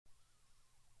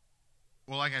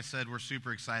Well, like I said, we're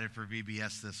super excited for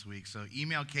VBS this week. So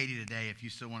email Katie today if you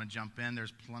still want to jump in.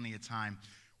 There's plenty of time.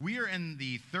 We are in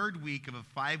the third week of a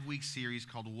 5-week series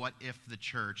called What If the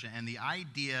Church? And the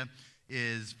idea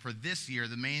is for this year,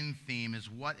 the main theme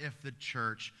is what if the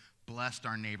church blessed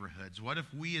our neighborhoods? What if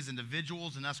we as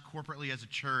individuals and us corporately as a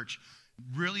church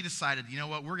really decided, you know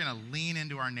what, we're going to lean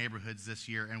into our neighborhoods this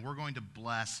year and we're going to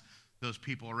bless those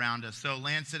people around us. So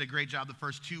Lance did a great job the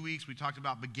first 2 weeks. We talked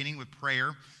about beginning with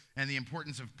prayer and the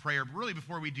importance of prayer, really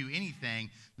before we do anything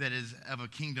that is of a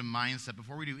kingdom mindset,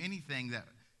 before we do anything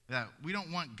that we don't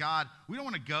want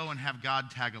to go and have God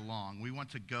tag along. We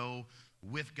want to go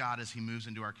with God as he moves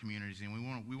into our communities, and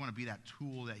we want to be that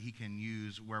tool that he can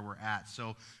use where we're at.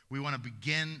 So we want to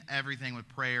begin everything with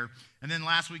prayer. And then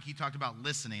last week he talked about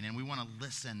listening, and we want to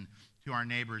listen to our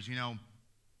neighbors. You know,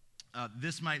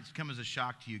 this might come as a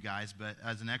shock to you guys, but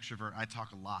as an extrovert, I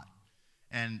talk a lot.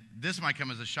 And this might come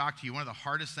as a shock to you. One of the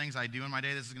hardest things I do in my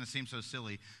day, this is going to seem so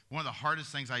silly, one of the hardest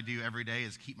things I do every day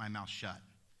is keep my mouth shut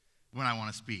when I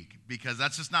want to speak, because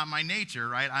that's just not my nature,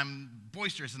 right? I'm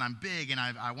boisterous and I'm big, and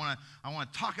I want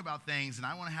to talk about things, and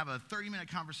I want to have a 30-minute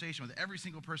conversation with every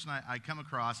single person I come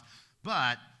across.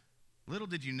 But little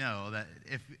did you know that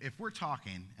if we're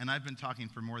talking, and I've been talking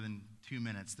for more than 2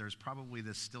 minutes, there's probably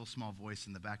this still small voice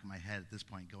in the back of my head at this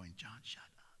point going, John, shut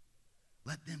up.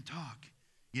 Let them talk,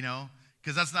 you know?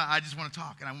 Because I just want to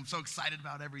talk, and I'm so excited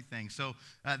about everything. So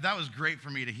that was great for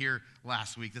me to hear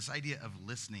last week, this idea of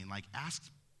listening. Like, ask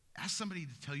somebody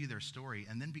to tell you their story,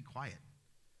 and then be quiet.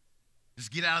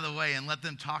 Just get out of the way and let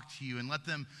them talk to you, and let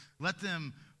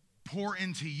them pour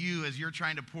into you as you're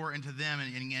trying to pour into them,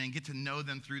 and get to know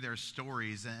them through their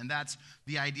stories. And that's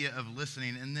the idea of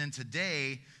listening. And then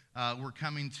today, we're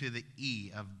coming to the E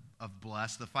of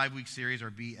bless, the 5-week series,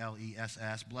 or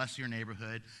BLESS, bless your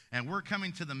neighborhood. And we're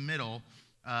coming to the middle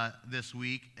this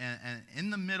week, and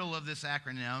in the middle of this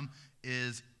acronym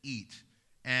is eat.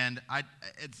 And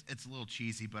it's a little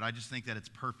cheesy, but I just think that it's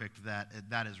perfect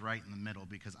that is right in the middle,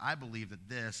 because I believe that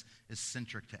this is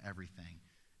centric to everything.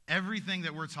 Everything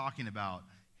that we're talking about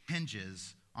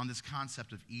hinges on this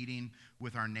concept of eating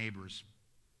with our neighbors.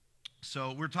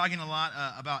 So we're talking a lot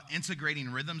about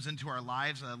integrating rhythms into our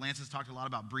lives. Lance has talked a lot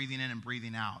about breathing in and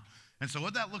breathing out. And so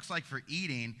what that looks like for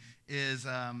eating is,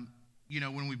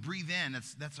 when we breathe in,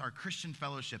 that's our Christian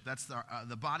fellowship. That's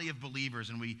the body of believers.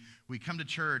 And we come to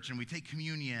church and we take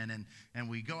communion and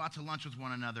we go out to lunch with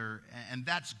one another. And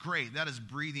that's great. That is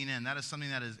breathing in. That is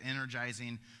something that is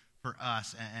energizing for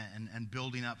us and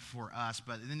building up for us.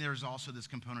 But then there's also this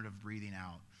component of breathing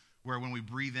out, where when we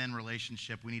breathe in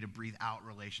relationship, we need to breathe out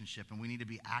relationship, and we need to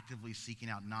be actively seeking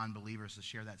out non-believers to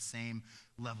share that same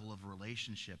level of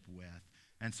relationship with.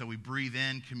 And so we breathe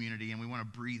in community, and we want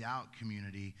to breathe out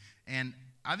community. And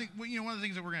I think one of the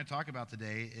things that we're going to talk about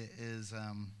today is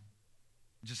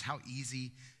just how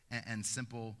easy and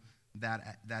simple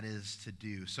that is to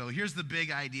do. So here's the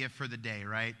big idea for the day,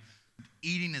 right?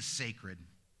 Eating is sacred.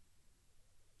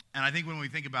 And I think when we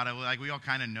think about it, like, we all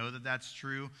kind of know that that's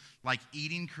true. Like,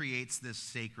 eating creates this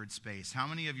sacred space. How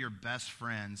many of your best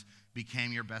friends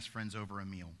became your best friends over a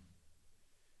meal?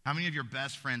 How many of your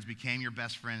best friends became your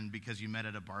best friend because you met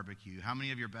at a barbecue? How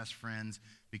many of your best friends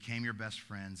became your best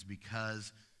friends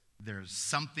because there's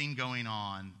something going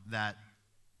on that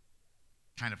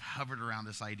kind of hovered around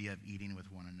this idea of eating with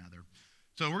one another?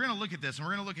 So we're going to look at this, and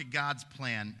we're going to look at God's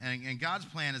plan. And God's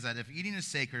plan is that if eating is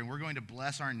sacred and we're going to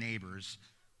bless our neighbors,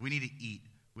 we need to eat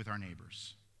with our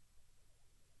neighbors.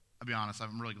 I'll be honest,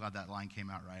 I'm really glad that line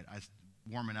came out right.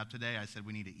 Warming up today, I said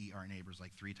we need to eat our neighbors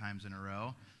like 3 times in a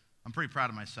row. I'm pretty proud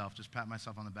of myself. Just pat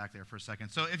myself on the back there for a second.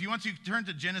 So if you want to turn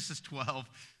to Genesis 12,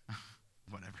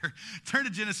 whatever. Turn to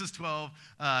Genesis 12,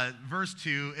 verse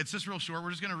 2. It's just real short.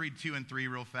 We're just going to read 2 and 3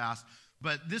 real fast.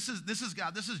 But this is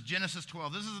God. This is Genesis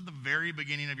 12. This is at the very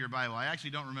beginning of your Bible. I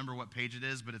actually don't remember what page it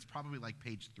is, but it's probably like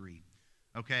page 3.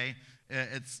 Okay?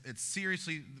 It's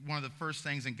seriously one of the first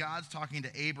things. And God's talking to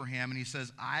Abraham, and he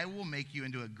says, I will make you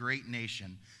into a great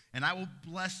nation, and I will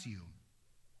bless you.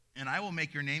 And I will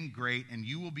make your name great, and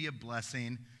you will be a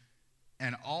blessing,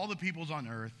 and all the peoples on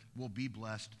earth will be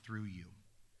blessed through you.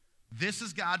 This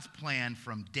is God's plan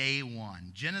from day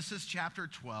one. Genesis chapter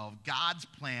 12, God's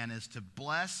plan is to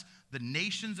bless the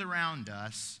nations around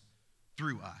us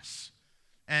through us.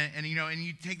 And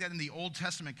you take that in the Old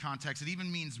Testament context, it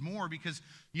even means more because,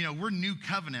 we're new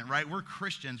covenant, right? We're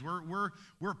Christians.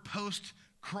 We're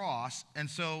post-cross, and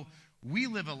so we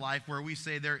live a life where we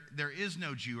say there is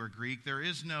no Jew or Greek, there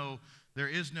is no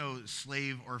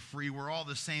slave or free. We're all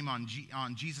the same on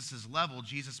Jesus' level.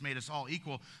 Jesus made us all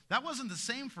equal. That wasn't the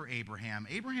same for Abraham.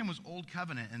 Abraham was Old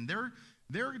Covenant, and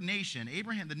their nation,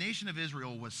 Abraham, the nation of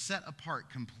Israel, was set apart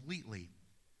completely.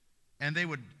 and they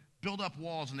would build up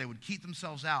walls and they would keep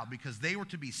themselves out because they were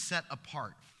to be set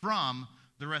apart from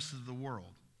the rest of the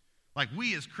world. Like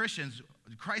we as Christians,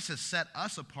 Christ has set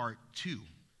us apart too.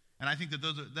 And I think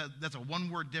that that's a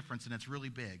one-word difference, and it's really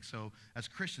big. So as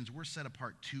Christians, we're set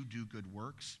apart to do good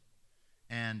works.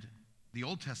 And the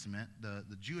Old Testament, the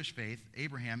Jewish faith,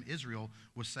 Abraham, Israel,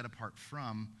 was set apart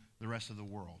from the rest of the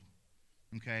world.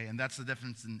 Okay, and that's the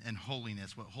difference in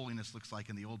holiness, what holiness looks like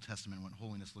in the Old Testament, what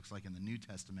holiness looks like in the New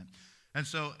Testament. And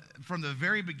so from the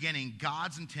very beginning,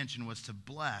 God's intention was to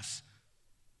bless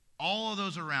all of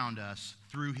those around us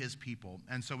through his people.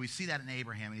 And so we see that in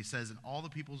Abraham, and he says, and all the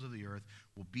peoples of the earth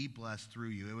will be blessed through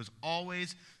you. It was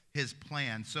always his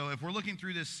plan. So if we're looking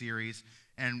through this series,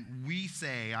 and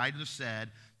I just said,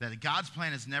 that God's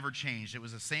plan has never changed. It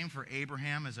was the same for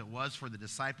Abraham as it was for the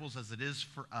disciples, as it is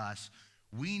for us.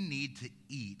 We need to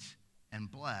eat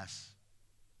and bless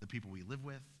the people we live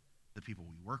with, the people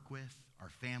we work with, our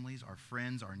families, our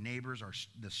friends, our neighbors,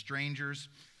 the strangers.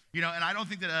 And I don't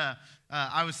think that, when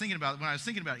I was thinking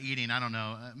about eating, I don't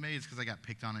know, maybe it's because I got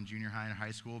picked on in junior high and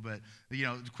high school, but,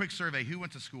 quick survey, who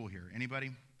went to school here?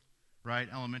 Anybody? Right,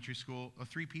 elementary school?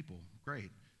 3 people,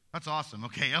 great. That's awesome.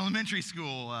 Okay, elementary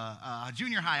school,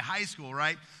 junior high, high school,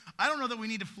 right? I don't know that we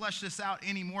need to flesh this out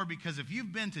anymore because if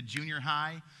you've been to junior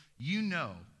high, you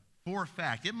know for a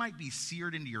fact, it might be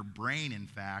seared into your brain, in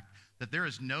fact, that there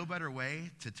is no better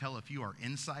way to tell if you are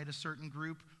inside a certain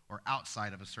group or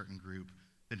outside of a certain group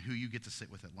than who you get to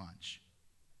sit with at lunch,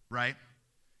 right?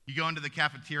 You go into the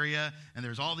cafeteria, and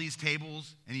there's all these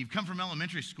tables, and you've come from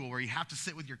elementary school where you have to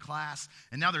sit with your class,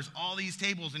 and now there's all these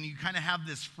tables, and you kind of have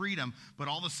this freedom, but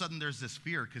all of a sudden there's this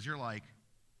fear because you're like,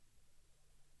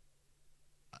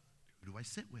 who do I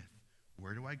sit with?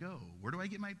 Where do I go? Where do I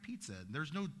get my pizza?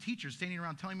 There's no teacher standing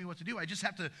around telling me what to do. I just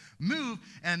have to move,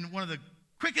 and one of the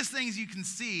quickest things you can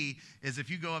see is if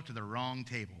you go up to the wrong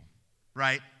table,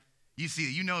 right? If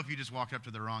you just walked up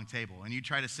to the wrong table and you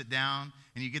try to sit down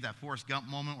and you get that Forrest Gump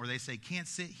moment where they say, can't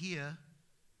sit here.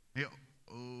 And you go,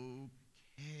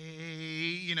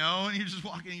 okay, and you're just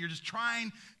walking and you're just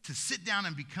trying to sit down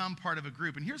and become part of a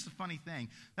group. And here's the funny thing.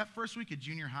 That first week of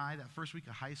junior high, that first week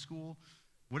of high school,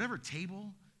 whatever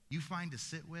table you find to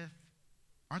sit with,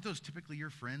 aren't those typically your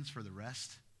friends for the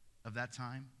rest of that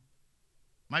time?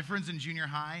 My friends in junior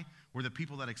high were the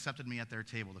people that accepted me at their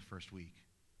table the first week.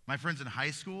 My friends in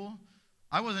high school,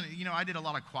 I did a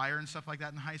lot of choir and stuff like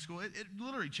that in high school. It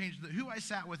literally changed who I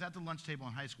sat with at the lunch table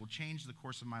in high school changed the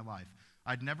course of my life.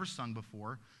 I'd never sung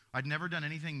before. I'd never done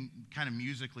anything kind of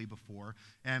musically before.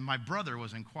 And my brother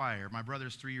was in choir. My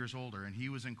brother's 3 years older, and he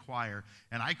was in choir.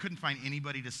 And I couldn't find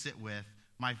anybody to sit with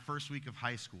my first week of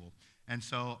high school. And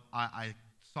so I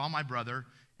saw my brother,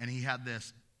 and he had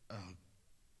this, oh,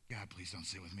 God, please don't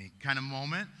sit with me kind of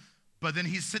moment. But then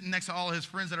he's sitting next to all his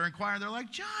friends that are in choir, and they're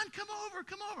like, John, come over.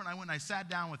 And I went and I sat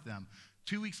down with them.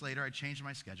 2 weeks later, I changed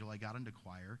my schedule. I got into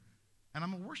choir, and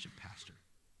I'm a worship pastor.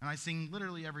 And I sing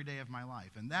literally every day of my life.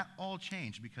 And that all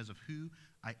changed because of who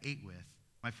I ate with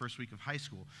my first week of high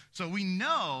school. So we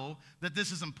know that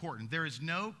this is important. There is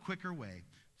no quicker way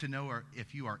to know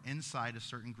if you are inside a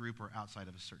certain group or outside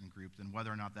of a certain group than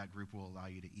whether or not that group will allow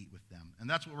you to eat with them. And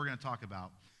that's what we're going to talk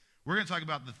about. We're going to talk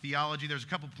about the theology. There's a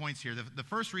couple points here. The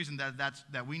first reason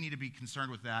that we need to be concerned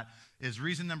with that is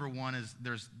reason number one is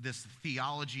there's this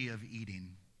theology of eating.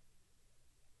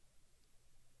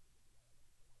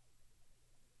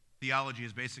 Theology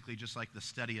is basically just like the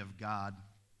study of God.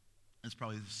 That's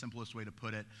probably the simplest way to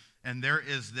put it. And there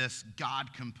is this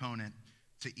God component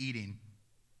to eating.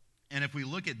 And if we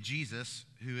look at Jesus,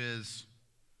 who is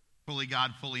fully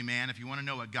God, fully man, if you want to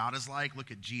know what God is like, look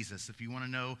at Jesus. If you want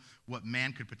to know what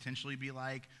man could potentially be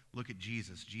like, look at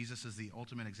Jesus. Jesus is the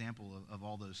ultimate example of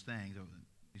all those things.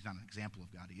 He's not an example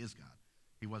of God. He is God.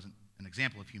 He wasn't an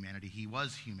example of humanity. He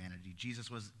was humanity. Jesus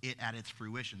was it at its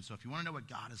fruition. So if you want to know what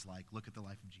God is like, look at the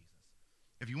life of Jesus.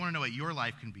 If you want to know what your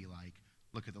life can be like,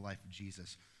 look at the life of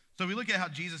Jesus. So we look at how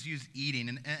Jesus used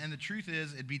eating, and the truth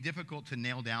is it'd be difficult to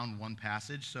nail down one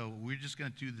passage, so we're just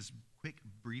going to do this quick,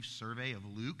 brief survey of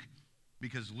Luke,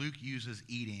 because Luke uses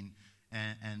eating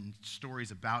and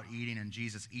stories about eating and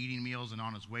Jesus eating meals and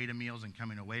on his way to meals and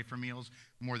coming away from meals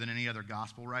more than any other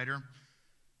gospel writer.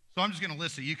 So I'm just going to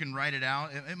list it. You can write it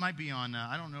out. It might be on,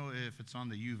 I don't know if it's on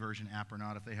the YouVersion app or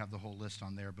not, if they have the whole list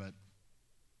on there, but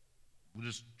we'll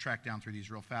just track down through these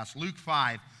real fast. Luke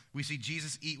 5, we see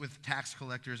Jesus eat with tax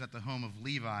collectors at the home of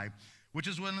Levi, which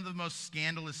is one of the most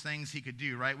scandalous things he could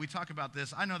do, right? We talk about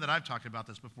this. I know that I've talked about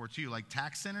this before too. Like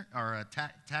tax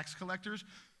collectors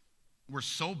were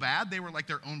so bad, they were like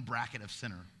their own bracket of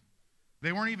sinner.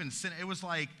 They weren't even sin. It was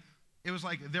like it was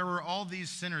like there were all these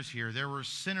sinners here. There were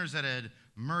sinners that had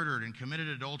murdered and committed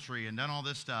adultery and done all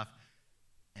this stuff.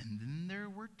 And then there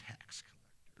were tax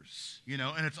collectors,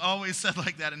 and it's always said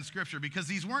like that in Scripture because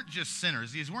these weren't just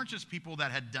sinners. These weren't just people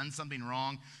that had done something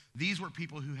wrong. These were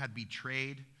people who had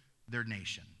betrayed their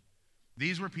nation.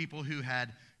 These were people who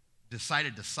had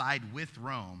decided to side with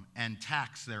Rome and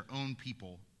tax their own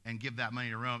people and give that money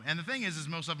to Rome. And the thing is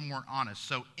most of them weren't honest.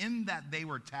 So in that they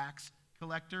were tax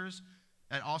collectors,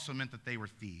 that also meant that they were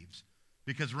thieves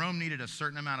because Rome needed a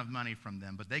certain amount of money from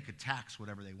them, but they could tax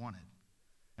whatever they wanted.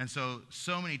 And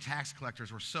so many tax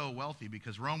collectors were so wealthy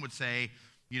because Rome would say,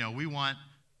 we want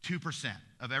 2%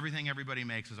 of everything everybody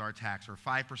makes as our tax, or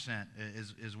 5%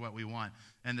 is what we want.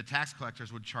 And the tax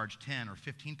collectors would charge 10 or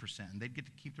 15%, and they'd get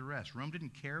to keep the rest. Rome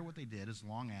didn't care what they did as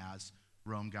long as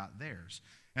Rome got theirs.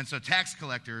 And so tax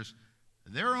collectors,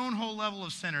 their own whole level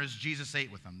of sinners, Jesus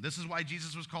ate with them. This is why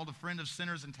Jesus was called a friend of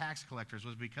sinners and tax collectors,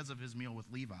 was because of his meal with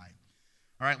Levi.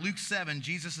 All right, Luke 7,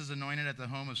 Jesus is anointed at the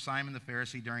home of Simon the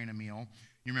Pharisee during a meal.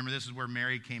 You remember this is where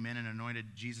Mary came in and anointed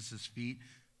Jesus' feet.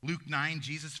 Luke 9,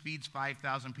 Jesus feeds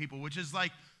 5,000 people, which is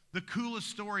like the coolest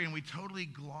story, and we totally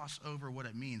gloss over what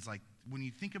it means. Like when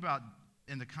you think about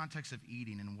in the context of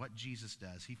eating and what Jesus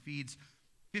does, he feeds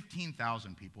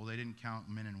 15,000 people. They didn't count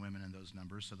men and women in those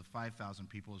numbers, so the 5,000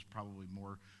 people is probably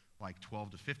more like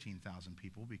 12 to 15,000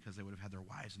 people because they would have had their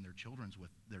wives and their children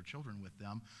with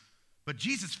them. But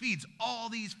Jesus feeds all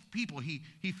these people. He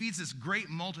feeds this great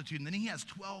multitude, and then he has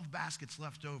 12 baskets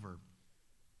left over.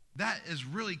 That is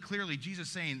really clearly Jesus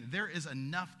saying there is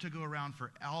enough to go around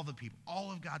for all the people.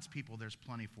 All of God's people, there's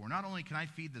plenty for. Not only can I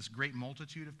feed this great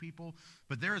multitude of people,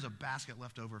 but there is a basket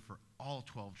left over for all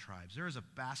 12 tribes. There is a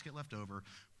basket left over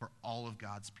for all of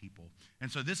God's people. And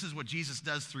so this is what Jesus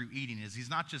does through eating, is he's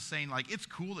not just saying, like, it's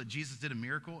cool that Jesus did a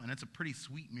miracle, and it's a pretty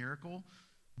sweet miracle,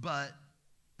 but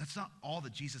that's not all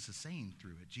that Jesus is saying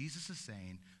through it. Jesus is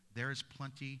saying there is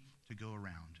plenty to go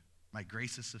around. My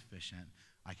grace is sufficient.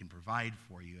 I can provide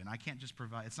for you. And I can't just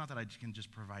provide. It's not that I can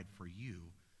just provide for you.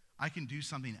 I can do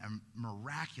something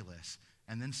miraculous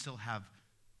and then still have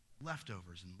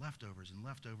leftovers and leftovers and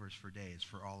leftovers for days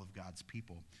for all of God's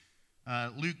people.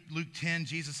 Luke 10,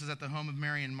 Jesus is at the home of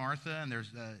Mary and Martha, and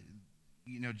there's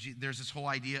this whole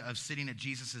idea of sitting at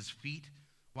Jesus' feet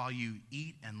while you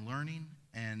eat and learning.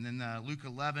 And then Luke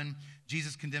 11,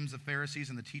 Jesus condemns the Pharisees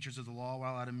and the teachers of the law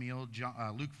while at a meal.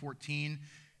 Luke 14,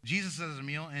 Jesus has a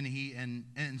meal, and he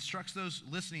instructs those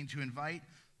listening to invite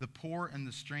the poor and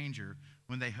the stranger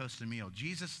when they host a meal.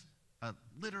 Jesus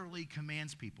literally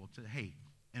commands people to, hey,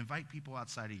 invite people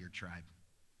outside of your tribe.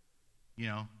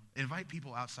 Invite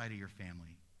people outside of your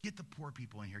family. Get the poor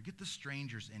people in here. Get the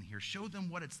strangers in here. Show them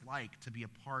what it's like to be a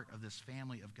part of this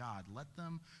family of God. Let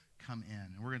them come in.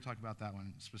 And we're going to talk about that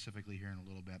one specifically here in a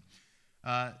little bit.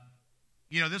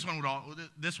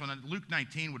 This one, Luke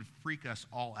 19 would freak us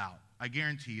all out. I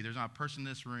guarantee you there's not a person in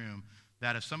this room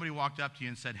that if somebody walked up to you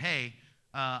and said, hey,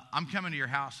 I'm coming to your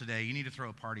house today, you need to throw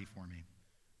a party for me.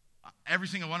 Every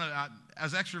single one of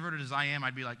as extroverted as I am,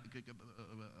 I'd be like,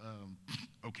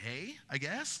 okay, I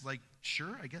guess. Like,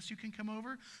 sure, I guess you can come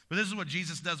over. But this is what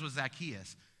Jesus does with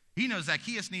Zacchaeus. He knows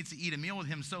Zacchaeus needs to eat a meal with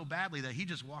him so badly that he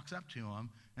just walks up to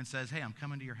him and says, hey, I'm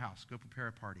coming to your house. Go prepare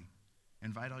a party.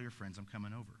 Invite all your friends. I'm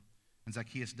coming over. And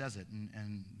Zacchaeus does it.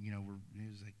 And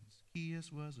he's like,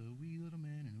 Zacchaeus was a wee little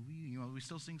man, and we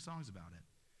still sing songs about it.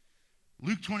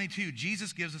 Luke 22,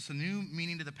 Jesus gives us a new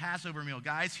meaning to the Passover meal.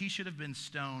 Guys, he should have been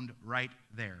stoned right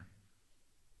there.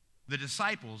 The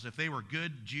disciples, if they were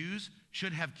good Jews,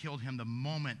 should have killed him the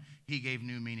moment he gave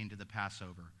new meaning to the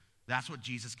Passover. That's what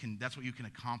you can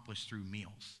accomplish through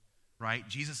meals, right?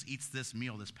 Jesus eats this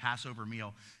meal, this Passover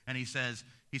meal, and he says,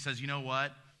 you know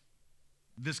what?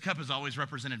 This cup has always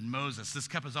represented Moses. This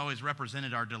cup has always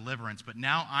represented our deliverance, but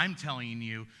now I'm telling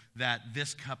you that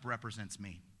this cup represents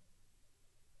me.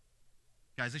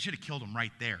 Guys, they should have killed him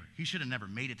right there. He should have never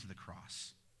made it to the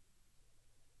cross.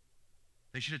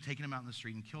 They should have taken him out in the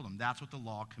street and killed him. That's what the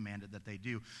law commanded that they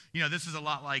do. This is a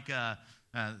lot like,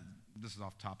 this is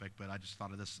off topic, but I just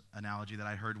thought of this analogy that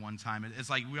I heard one time. It's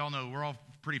like we're all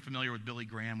pretty familiar with Billy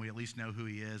Graham. We at least know who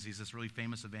he is. He's this really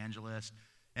famous evangelist.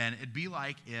 And it'd be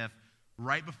like if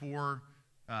right before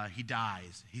he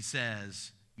dies, he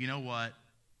says, you know what?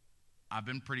 I've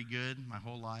been pretty good my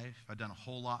whole life. I've done a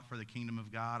whole lot for the kingdom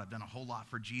of God. I've done a whole lot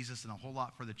for Jesus and a whole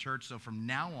lot for the church. So from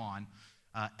now on,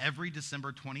 every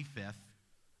December 25th,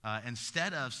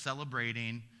 instead of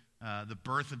celebrating the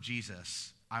birth of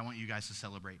Jesus, I want you guys to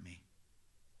celebrate me.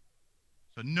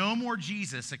 So no more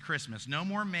Jesus at Christmas. No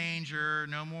more manger.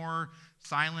 No more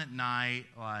silent night.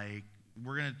 Like,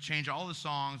 we're going to change all the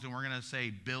songs and we're going to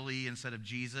say Billy instead of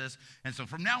Jesus. And so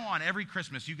from now on, every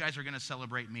Christmas, you guys are going to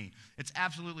celebrate me. It's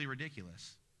absolutely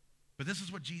ridiculous. But this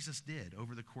is what Jesus did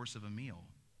over the course of a meal.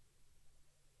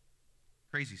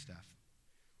 Crazy stuff.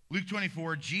 Luke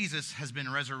 24, Jesus has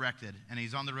been resurrected, and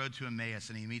he's on the road to Emmaus,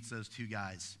 and he meets those two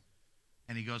guys.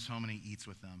 And he goes home and he eats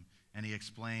with them. And he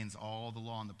explains all the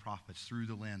law and the prophets through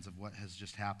the lens of what has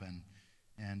just happened.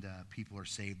 And people are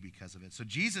saved because of it. So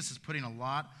Jesus is putting a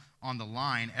lot on the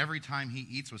line every time he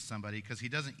eats with somebody, because he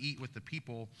doesn't eat with the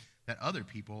people that other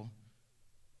people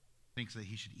thinks that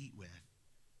he should eat with.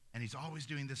 And he's always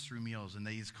doing this through meals. And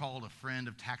he's called a friend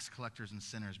of tax collectors and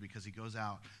sinners because he goes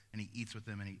out and he eats with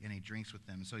them and he drinks with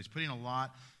them. And so he's putting a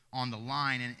lot on the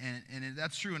line. And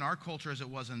that's true in our culture as it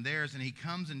was in theirs. And he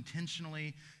comes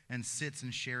intentionally and sits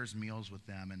and shares meals with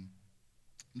them. And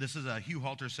this is Hugh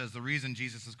Halter says the reason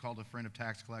Jesus is called a friend of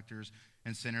tax collectors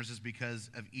and sinners is because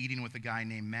of eating with a guy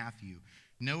named Matthew.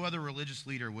 No other religious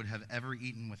leader would have ever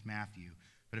eaten with Matthew.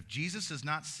 But if Jesus does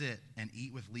not sit and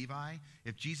eat with Levi,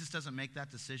 if Jesus doesn't make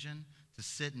that decision to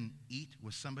sit and eat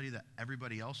with somebody that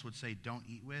everybody else would say don't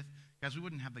eat with, guys, we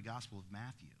wouldn't have the Gospel of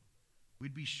Matthew.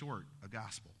 We'd be short a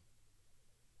gospel.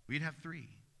 We'd have 3.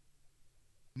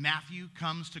 Matthew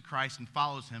comes to Christ and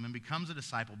follows him and becomes a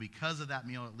disciple because of that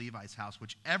meal at Levi's house,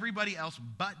 which everybody else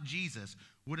but Jesus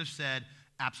would have said,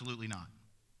 absolutely not.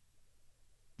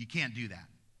 You can't do that.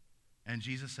 And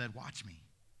Jesus said, watch me.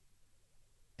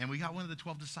 And we got one of the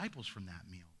 12 disciples from that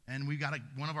meal. And we got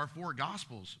one of our 4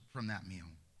 gospels from that meal.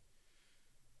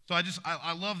 So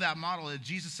I love that model of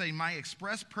Jesus saying, my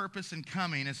express purpose in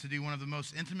coming is to do one of the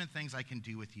most intimate things I can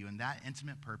do with you. And that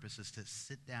intimate purpose is to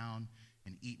sit down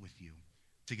and eat with you,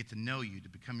 to get to know you, to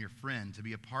become your friend, to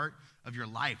be a part of your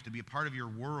life, to be a part of your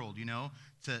world,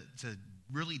 to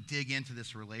really dig into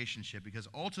this relationship. Because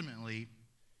ultimately,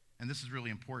 and this is really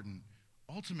important,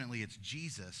 ultimately it's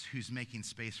Jesus who's making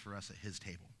space for us at his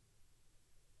table.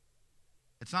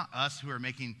 It's not us who are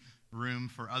making room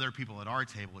for other people at our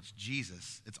table. It's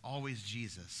Jesus. It's always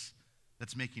Jesus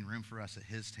that's making room for us at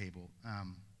his table.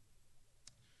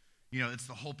 It's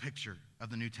the whole picture of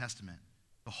the New Testament.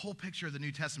 The whole picture of the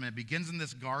New Testament, it begins in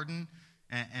this garden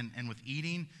and with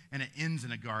eating, and it ends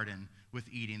in a garden with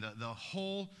eating. The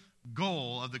whole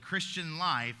goal of the Christian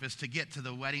life is to get to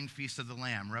the wedding feast of the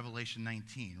Lamb, Revelation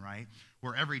 19, right?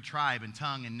 Where every tribe and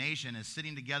tongue and nation is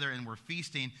sitting together and we're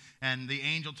feasting, and the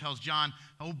angel tells John,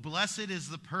 oh, blessed is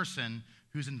the person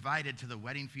who's invited to the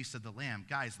wedding feast of the Lamb.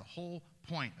 Guys, the whole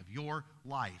point of your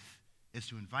life is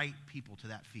to invite people to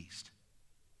that feast.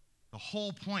 The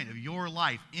whole point of your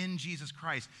life in Jesus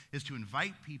Christ is to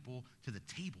invite people to the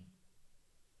table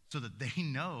so that they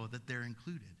know that they're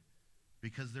included.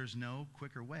 Because there's no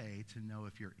quicker way to know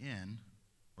if you're in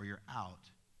or you're out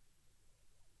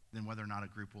than whether or not a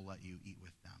group will let you eat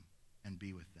with them and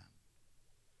be with them.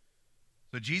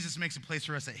 So Jesus makes a place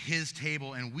for us at his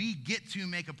table, and we get to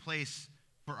make a place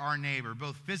for our neighbor,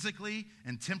 both physically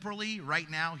and temporally right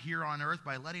now here on earth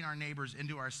by letting our neighbors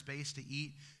into our space to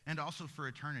eat, and also for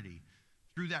eternity.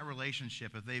 Through that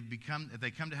relationship, if they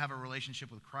come to have a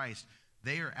relationship with Christ,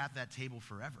 they are at that table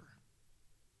forever.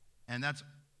 And that's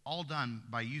all done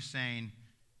by you saying,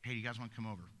 hey, do you guys want to come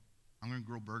over? I'm going to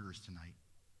grill burgers tonight.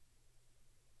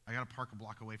 I got to park a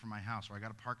block away from my house, or I got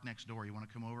to park next door. You want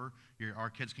to come over? Our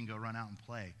kids can go run out and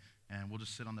play, and we'll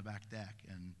just sit on the back deck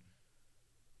and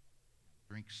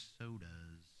drink sodas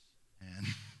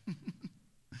and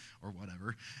or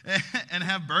whatever, and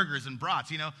have burgers and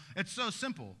brats. It's so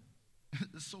simple.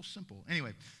 It's so simple.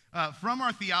 Anyway, from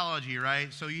our theology,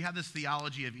 right? So you have this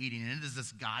theology of eating, and it is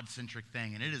this God-centric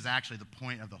thing, and it is actually the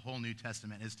point of the whole New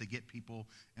Testament is to get people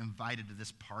invited to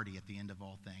this party at the end of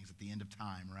all things, at the end of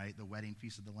time, right? The wedding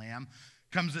feast of the Lamb.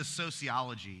 Comes this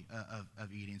sociology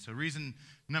of eating. So reason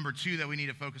number 2 that we need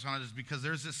to focus on is because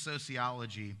there's this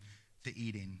sociology to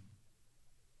eating.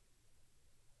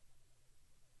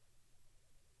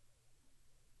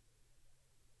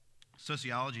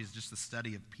 Sociology is just the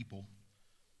study of people,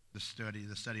 the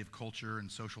study of culture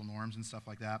and social norms and stuff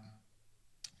like that.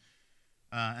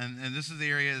 And this is the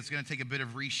area that's going to take a bit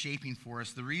of reshaping for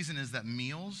us. The reason is that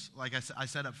meals, like I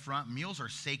said up front, meals are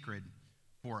sacred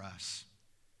for us.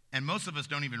 And most of us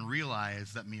don't even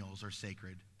realize that meals are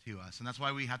sacred to us. And that's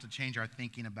why we have to change our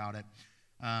thinking about it.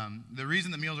 The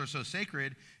reason the meals are so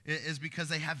sacred is because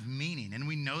they have meaning, and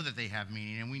we know that they have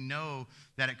meaning, and we know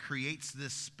that it creates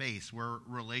this space where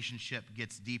relationship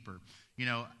gets deeper.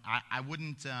 I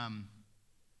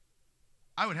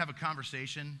would have a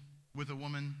conversation with a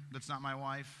woman that's not my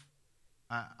wife.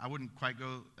 I wouldn't quite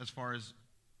go as far as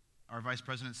our vice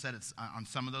president said it's on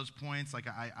some of those points. Like,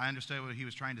 I understood what he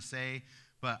was trying to say,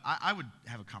 but I would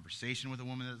have a conversation with a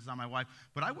woman that's not my wife,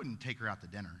 but I wouldn't take her out to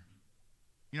dinner.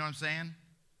 You know what I'm saying?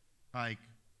 Like,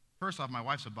 first off, my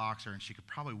wife's a boxer, and she could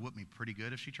probably whoop me pretty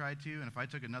good if she tried to, and if I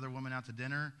took another woman out to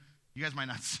dinner, you guys might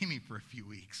not see me for a few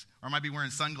weeks, or I might be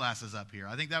wearing sunglasses up here.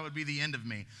 I think that would be the end of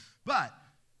me. But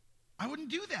I wouldn't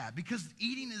do that, because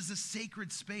eating is a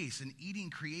sacred space, and eating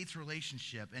creates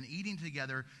relationship, and eating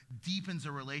together deepens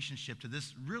a relationship to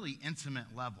this really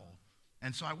intimate level.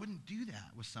 And so I wouldn't do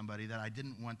that with somebody that I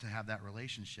didn't want to have that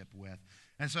relationship with.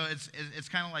 And so it's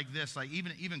kind of like this, like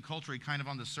even culturally, kind of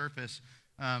on the surface.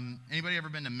 Anybody ever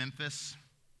been to Memphis?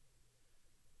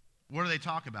 What do they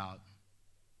talk about?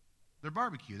 Their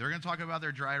barbecue. They're going to talk about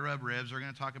their dry rub ribs. They're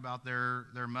going to talk about their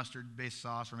mustard-based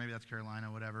sauce, or maybe that's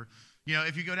Carolina, whatever. You know,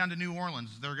 if you go down to New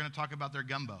Orleans, they're going to talk about their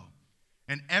gumbo.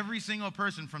 And every single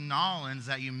person from New Orleans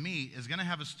that you meet is going to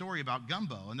have a story about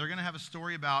gumbo. And they're going to have a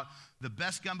story about the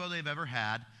best gumbo they've ever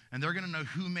had. And they're going to know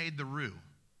who made the roux,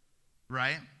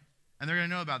 right? And they're going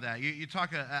to know about that. You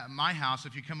talk at my house,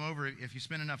 if you come over, if you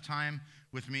spend enough time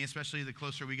with me, especially the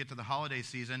closer we get to the holiday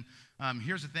season,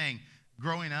 here's the thing.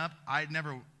 Growing up, I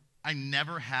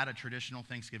never had a traditional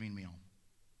Thanksgiving meal.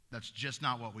 That's just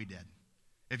not what we did.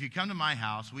 If you come to my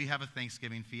house, we have a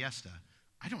Thanksgiving fiesta.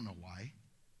 I don't know why.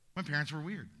 My parents were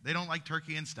weird. They don't like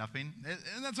turkey and stuffing,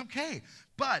 and that's okay.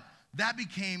 But that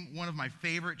became one of my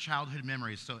favorite childhood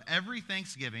memories. So every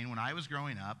Thanksgiving when I was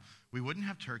growing up, we wouldn't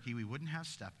have turkey, we wouldn't have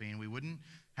stuffing, we wouldn't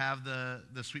have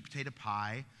the sweet potato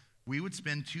pie. We would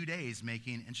spend 2 days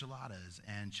making enchiladas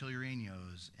and chili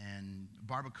rellenos and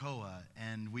barbacoa,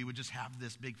 and we would just have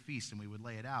this big feast, and we would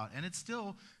lay it out. And it's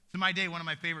still, to my day, one of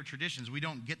my favorite traditions. We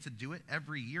don't get to do it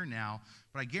every year now,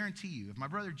 but I guarantee you, if my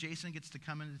brother Jason gets to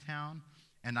come into town,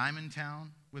 and I'm in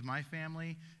town with my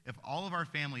family, if all of our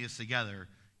family is together,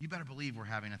 you better believe we're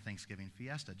having a Thanksgiving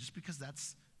fiesta, just because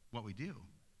that's what we do.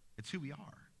 It's who we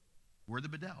are. We're the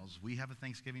Bedells. We have a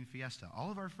Thanksgiving fiesta.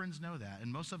 All of our friends know that,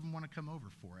 and most of them want to come over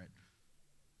for it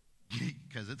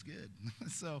because it's good.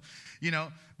 So, you know,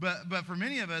 but for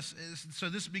many of us, so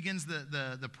this begins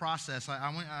the process.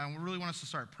 I really want us to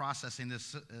start processing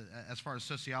this as far as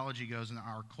sociology goes and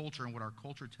our culture and what our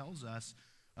culture tells us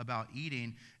about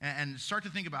eating, and start to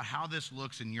think about how this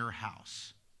looks in your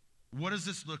house. What does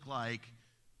this look like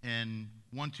in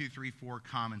 1234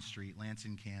 Common Street,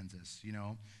 Lansing, Kansas, you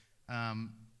know?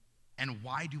 And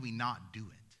why do we not do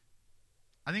it?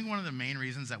 I think one of the main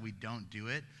reasons that we don't do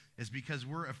it is because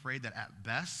we're afraid that at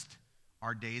best,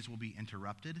 our days will be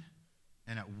interrupted,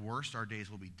 and at worst, our days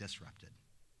will be disrupted.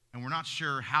 And we're not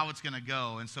sure how it's going to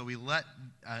go, and so we let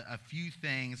a few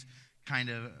things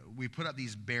we put up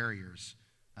these barriers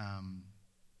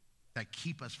that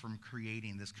keep us from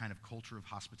creating this kind of culture of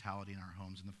hospitality in our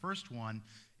homes. And the first one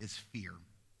is fear.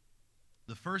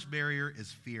 The first barrier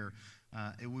is fear.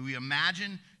 We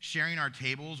imagine sharing our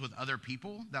tables with other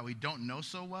people that we don't know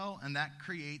so well, and that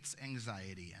creates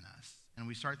anxiety in us. And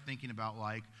we start thinking about,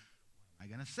 like, what am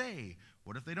I going to say?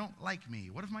 What if they don't like me?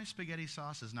 What if my spaghetti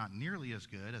sauce is not nearly as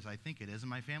good as I think it is, and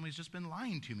my family's just been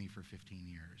lying to me for 15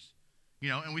 years? You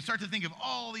know, and we start to think of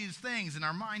all these things, and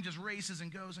our mind just races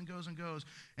and goes and goes and goes.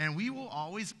 And we will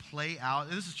always play out,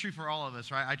 this is true for all of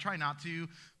us, right? I try not to,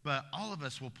 but all of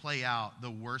us will play out the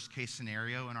worst case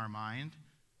scenario in our mind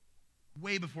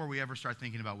way before we ever start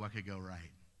thinking about what could go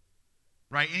right.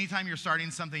 Right? Anytime you're starting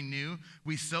something new,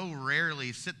 we so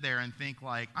rarely sit there and think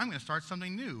like, I'm going to start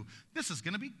something new. This is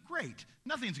going to be great.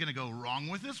 Nothing's going to go wrong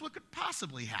with this. What could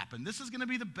possibly happen? This is going to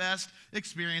be the best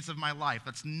experience of my life.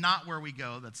 That's not where we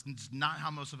go. That's not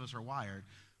how most of us are wired.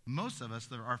 Most of us,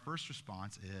 our first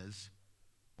response is,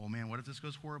 oh man, what if this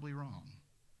goes horribly wrong?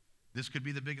 This could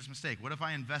be the biggest mistake. What if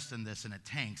I invest in this and it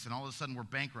tanks and all of a sudden we're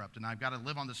bankrupt and I've got to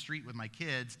live on the street with my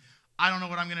kids? I don't know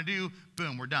what I'm going to do.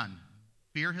 Boom, we're done.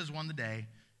 Fear has won the day,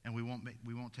 and we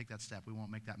won't take that step. We won't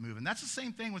make that move. And that's the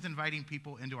same thing with inviting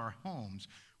people into our homes.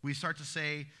 We start to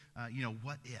say,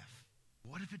 what if?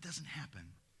 What if it doesn't happen?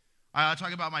 I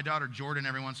talk about my daughter Jordan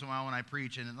every once in a while when I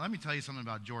preach, and let me tell you something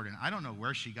about Jordan. I don't know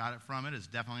where she got it from. It is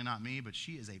definitely not me, but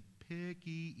she is a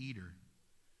picky eater.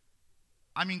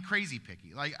 I mean, crazy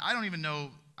picky. Like, I don't even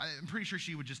know. I'm pretty sure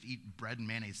she would just eat bread and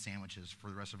mayonnaise sandwiches for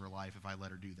the rest of her life if I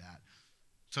let her do that.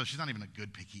 So she's not even a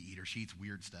good picky eater. She eats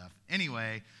weird stuff.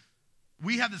 Anyway,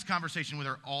 we have this conversation with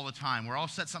her all the time where I'll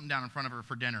set something down in front of her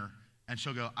for dinner, and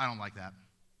she'll go, I don't like that.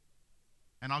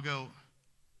 And I'll go,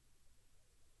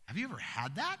 have you ever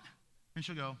had that? And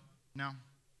she'll go, no,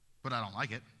 but I don't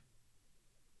like it.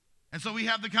 And so we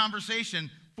have the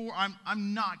conversation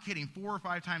I'm not kidding, 4 or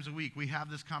 5 times a week we have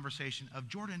this conversation of,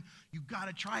 Jordan, you got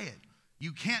to try it.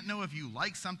 You can't know if you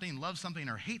like something, love something,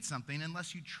 or hate something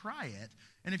unless you try it.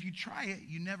 And if you try it,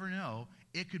 you never know.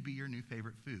 It could be your new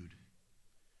favorite food.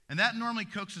 And that normally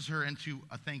coaxes her into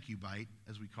a thank you bite,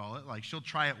 as we call it. Like, she'll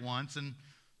try it once, and,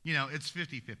 it's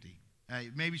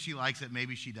 50-50. Maybe she likes it,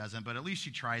 maybe she doesn't, but at least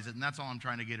she tries it, and that's all I'm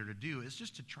trying to get her to do, is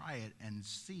just to try it and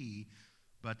see.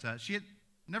 But she had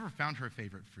never found her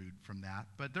favorite food from that,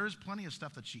 but there's plenty of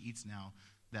stuff that she eats now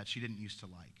that she didn't used to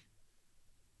like.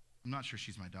 I'm not sure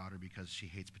she's my daughter because she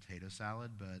hates potato salad,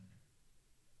 but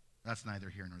that's neither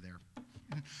here nor there.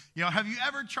 Have you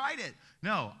ever tried it?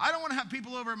 No, I don't want to have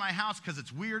people over at my house because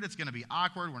it's weird. It's going to be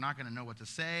awkward. We're not going to know what to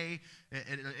say.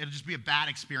 It'll just be a bad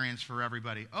experience for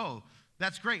everybody. Oh,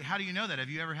 that's great. How do you know that? Have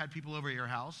you ever had people over at your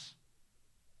house?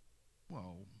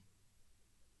 Well,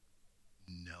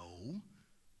 no,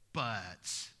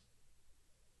 but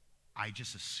I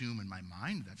just assume in my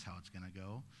mind that's how it's going to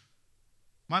go.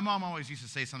 My mom always used to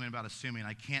say something about assuming.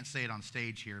 I can't say it on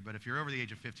stage here, but if you're over the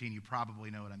age of 15, you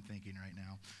probably know what I'm thinking right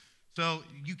now. So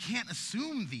you can't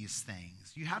assume these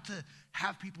things. You have to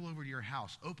have people over to your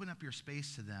house, open up your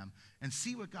space to them, and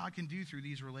see what God can do through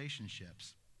these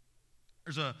relationships.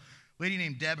 There's a lady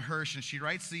named Deb Hirsch, and she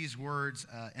writes these words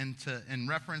in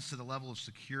reference to the level of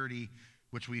security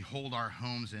which we hold our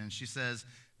homes in. She says,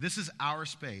 "This is our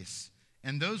space,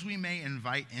 and those we may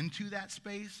invite into that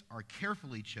space are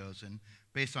carefully chosen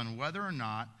based on whether or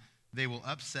not they will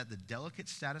upset the delicate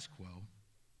status quo,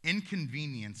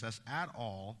 inconvenience us at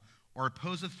all, or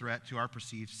pose a threat to our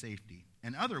perceived safety.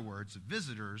 In other words,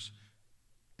 visitors,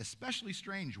 especially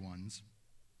strange ones,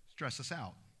 stress us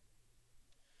out."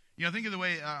 Think of the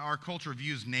way our culture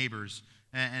views neighbors,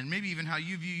 and maybe even how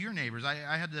you view your neighbors.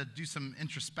 I had to do some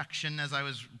introspection as I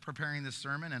was preparing this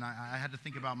sermon, and I had to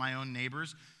think about my own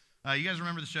neighbors. You guys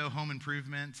remember the show Home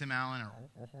Improvement, Tim Allen?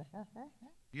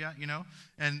 Yeah,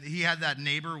 And he had that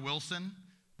neighbor, Wilson,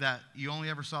 that you only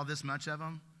ever saw this much of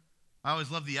him. I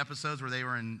always loved the episodes where they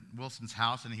were in Wilson's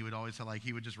house, and he would always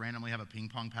he would just randomly have a ping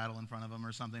pong paddle in front of him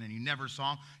or something, and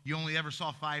you only ever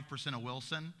saw 5% of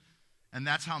Wilson. And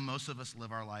that's how most of us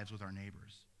live our lives with our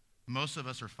neighbors. Most of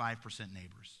us are 5%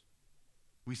 neighbors.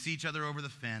 We see each other over the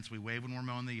fence. We wave when we're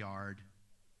mowing the yard.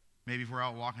 Maybe if we're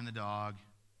out walking the dog,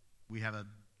 we have a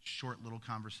short little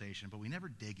conversation, but we never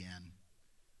dig in.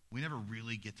 We never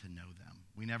really get to know them.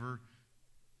 We never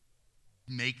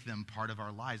make them part of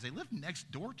our lives. They live next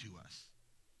door to us.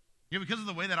 Because of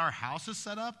the way that our house is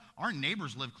set up, our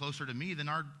neighbors live closer to me than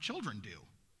our children do.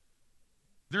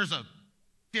 There's a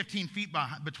 15 feet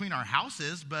between our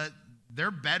houses, but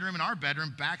their bedroom and our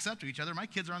bedroom backs up to each other. My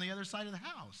kids are on the other side of the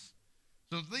house.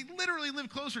 So they literally live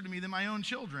closer to me than my own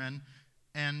children,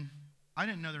 and I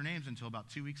didn't know their names until about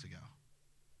 2 weeks ago.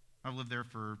 I've lived there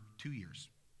for 2 years,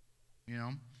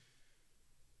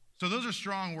 So those are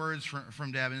strong words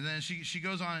from Deb. And then she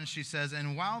goes on and she says,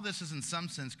 and while this is in some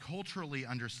sense culturally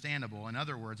understandable, in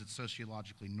other words, it's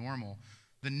sociologically normal,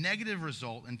 the negative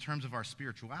result in terms of our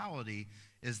spirituality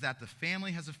is that the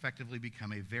family has effectively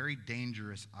become a very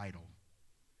dangerous idol.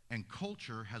 And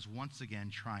culture has once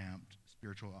again triumphed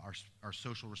our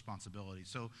social responsibility.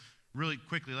 So really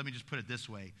quickly, let me just put it this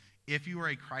way. If you are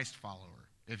a Christ follower,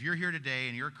 if you're here today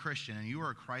and you're a Christian and you are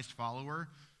a Christ follower,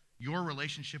 your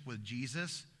relationship with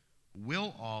Jesus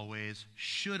will always,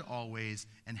 should always,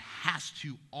 and has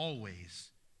to always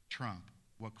trump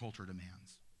what culture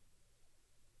demands.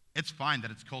 It's fine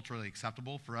that it's culturally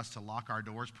acceptable for us to lock our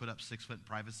doors, put up 6-foot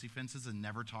privacy fences, and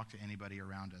never talk to anybody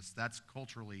around us. That's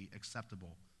culturally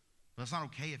acceptable. But it's not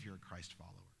okay if you're a Christ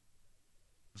follower.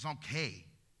 It's not okay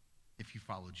if you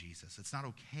follow Jesus. It's not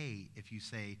okay if you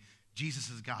say, Jesus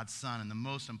is God's son, and the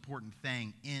most important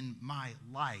thing in my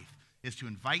life is to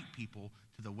invite people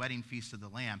to the wedding feast of the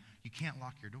Lamb. You can't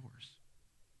lock your doors.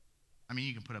 I mean,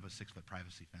 you can put up a 6-foot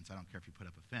privacy fence. I don't care if you put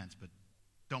up a fence, but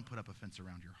don't put up a fence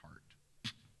around your heart.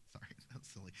 Sorry, that's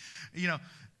silly.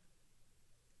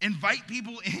 Invite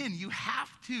people in. You have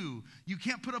to. You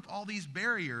can't put up all these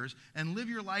barriers and live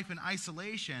your life in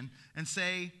isolation and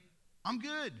say, I'm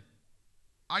good.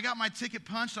 I got my ticket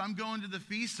punched. I'm going to the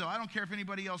feast, so I don't care if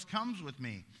anybody else comes with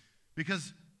me.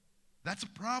 Because that's a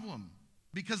problem.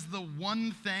 Because the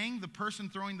one thing the person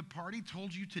throwing the party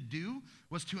told you to do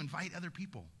was to invite other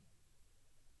people.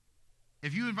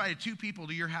 If you invited 2 people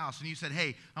to your house and you said,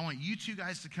 hey, I want you 2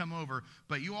 guys to come over,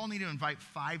 but you all need to invite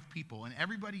 5 people. And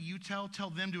everybody you tell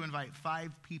them to invite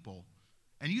 5 people.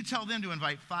 And you tell them to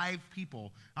invite 5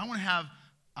 people. I want to have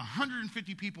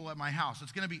 150 people at my house.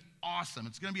 It's going to be awesome.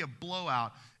 It's going to be a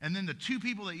blowout. And then the 2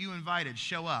 people that you invited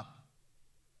show up,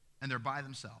 and they're by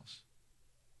themselves.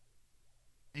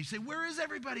 And you say, where is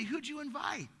everybody? Who'd you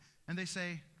invite? And they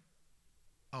say,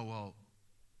 oh, well,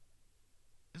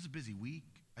 this is a busy week.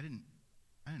 I didn't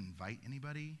I didn't invite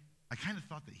anybody. I kind of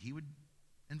thought that he would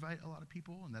invite a lot of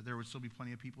people and that there would still be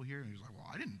plenty of people here. And he was like, well,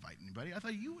 I didn't invite anybody. I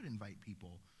thought you would invite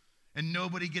people. And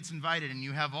nobody gets invited, and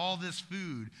you have all this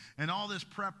food and all this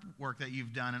prep work that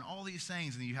you've done and all these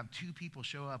things, and you have 2 people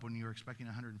show up when you were expecting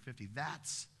 150.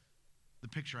 That's the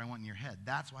picture I want in your head.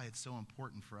 That's why it's so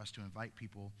important for us to invite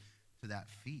people to that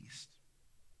feast.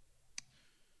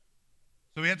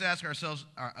 So we have to ask ourselves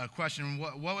a question.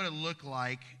 What would it look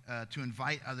like to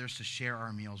invite others to share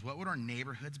our meals? What would our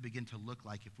neighborhoods begin to look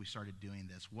like if we started doing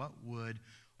this? What would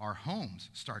our homes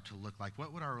start to look like?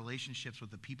 What would our relationships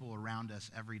with the people around us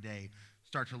every day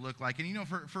start to look like? And you know,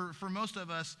 for most of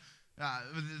us,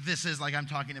 this is like I'm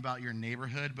talking about your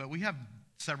neighborhood, but we have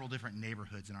several different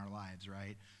neighborhoods in our lives,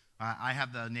 right? I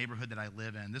have the neighborhood that I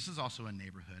live in. This is also a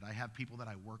neighborhood. I have people that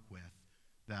I work with,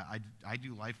 that I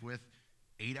do life with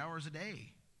 8 hours a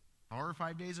day, 4 or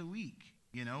 5 days a week.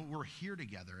 You know, we're here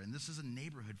together, and this is a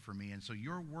neighborhood for me. And so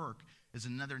your work is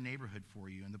another neighborhood for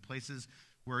you. And the places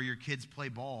where your kids play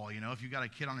ball, you know, if you've got a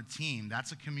kid on a team,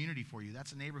 that's a community for you.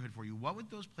 That's a neighborhood for you. What would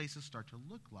those places start to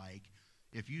look like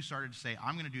if you started to say,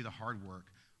 I'm going to do the hard work,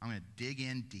 I'm going to dig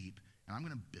in deep, and I'm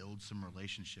going to build some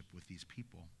relationship with these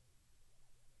people?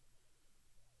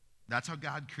 That's how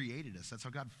God created us. That's how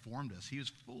God formed us. He was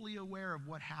fully aware of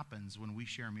what happens when we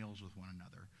share meals with one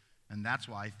another. And that's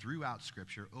why throughout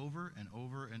Scripture, over and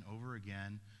over and over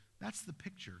again, that's the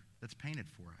picture that's painted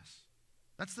for us.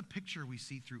 That's the picture we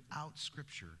see throughout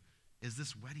Scripture, is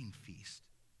this wedding feast,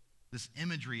 this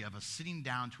imagery of us sitting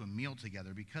down to a meal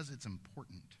together because it's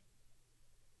important.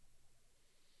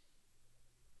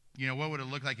 You know, what would it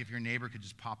look like if your neighbor could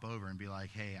just pop over and be like,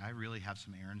 hey, I really have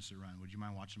some errands to run. Would you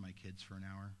mind watching my kids for an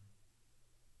hour?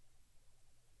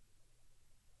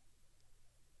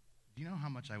 Do you know how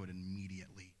much I would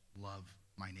immediately love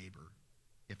my neighbor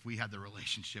if we had the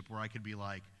relationship where I could be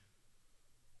like,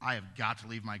 I have got to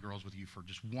leave my girls with you for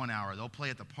just 1 hour. They'll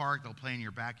play at the park. They'll play in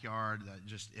your backyard.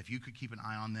 Just if you could keep an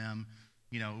eye on them.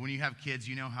 You know, when you have kids,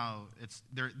 you know how it's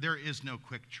there is no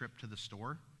quick trip to the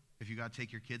store if you got to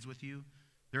take your kids with you.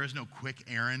 There is no quick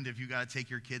errand if you got to take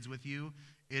your kids with you.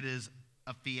 It is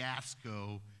a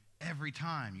fiasco every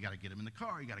time. You got to get them in the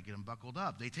car. You got to get them buckled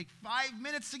up. They take 5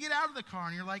 minutes to get out of the car,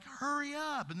 and you're like, hurry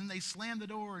up. And then they slam the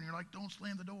door, and you're like, don't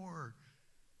slam the door.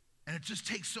 And it just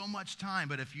takes so much time.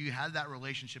 But if you had that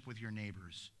relationship with your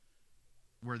neighbors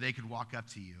where they could walk up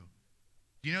to you,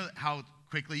 do you know how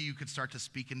quickly you could start to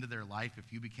speak into their life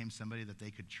if you became somebody that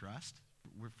they could trust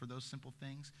for those simple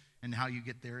things? And how you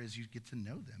get there is you get to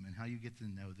know them. And how you get to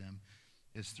know them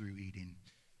is through eating.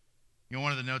 You know,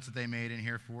 one of the notes that they made in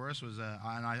here for us was, and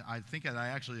I think that I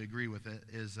actually agree with it,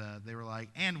 is they were like,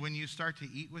 and when you start to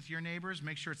eat with your neighbors,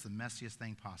 make sure it's the messiest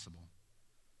thing possible.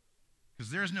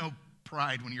 Because there's no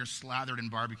pride when you're slathered in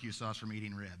barbecue sauce from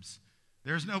eating ribs.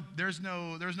 There's no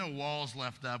walls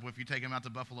left up if you take them out to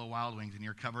Buffalo Wild Wings and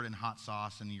you're covered in hot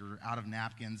sauce and you're out of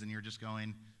napkins and you're just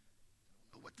going,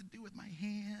 I don't know what to do with my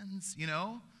hands, you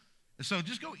know? So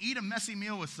just go eat a messy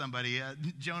meal with somebody.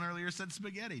 Joan earlier said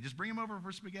spaghetti. Just bring them over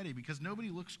for spaghetti because nobody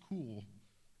looks cool.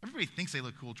 Everybody thinks they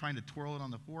look cool trying to twirl it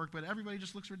on the fork, but everybody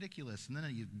just looks ridiculous. And then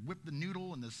you whip the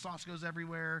noodle and the sauce goes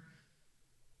everywhere.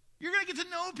 You're going to get to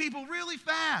know people really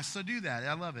fast, so do that.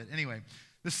 I love it. Anyway,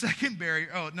 the second barrier,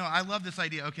 I love this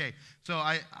idea. Okay, so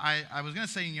I was going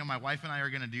to say, my wife and I are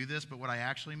going to do this, but what I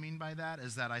actually mean by that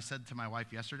is that I said to my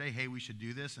wife yesterday, hey, we should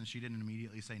do this, and she didn't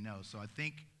immediately say no. So I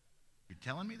think you're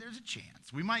telling me there's a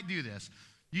chance. We might do this.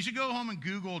 You should go home and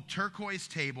Google turquoise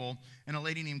table and a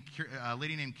lady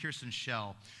named Kirsten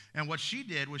Shell. And what she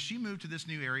did was she moved to this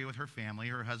new area with her family,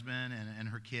 her husband and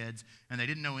her kids, and they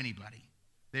didn't know anybody.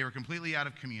 They were completely out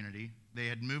of community. They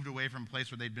had moved away from a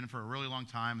place where they'd been for a really long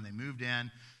time, and they moved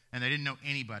in, and they didn't know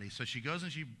anybody. So she goes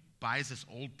and she buys this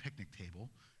old picnic table,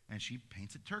 and she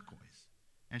paints it turquoise.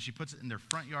 And she puts it in their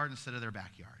front yard instead of their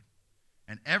backyard.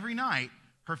 And every night,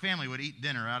 her family would eat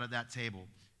dinner out at that table.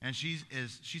 And she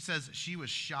says she was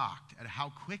shocked at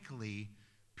how quickly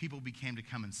people became to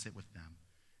come and sit with them.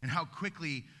 And how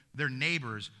quickly their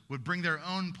neighbors would bring their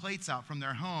own plates out from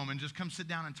their home and just come sit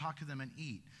down and talk to them and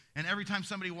eat. And every time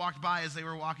somebody walked by as they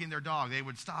were walking their dog, they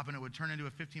would stop and it would turn into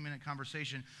a 15-minute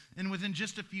conversation. And within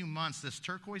just a few months, this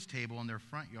turquoise table in their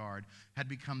front yard had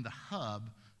become the hub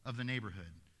of the neighborhood.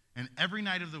 And every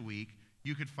night of the week,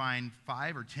 you could find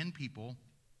 5 or 10 people,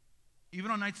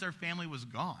 even on nights their family was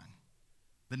gone.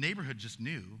 The neighborhood just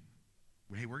knew,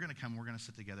 hey, we're going to come, we're going to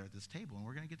sit together at this table, and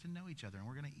we're going to get to know each other, and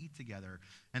we're going to eat together.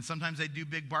 And sometimes they'd do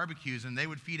big barbecues, and they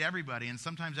would feed everybody, and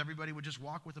sometimes everybody would just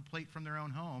walk with a plate from their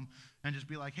own home and just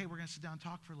be like, hey, we're going to sit down and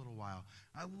talk for a little while.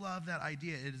 I love that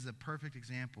idea. It is a perfect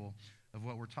example of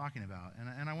what we're talking about.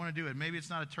 And I want to do it. Maybe it's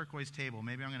not a turquoise table.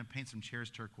 Maybe I'm going to paint some chairs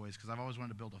turquoise because I've always wanted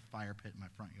to build a fire pit in my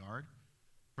front yard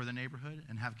for the neighborhood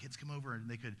and have kids come over and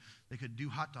they could do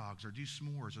hot dogs or do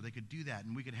s'mores, or they could do that,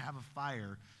 and we could have a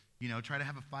fire, try to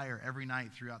have a fire every night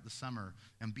throughout the summer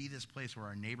and be this place where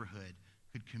our neighborhood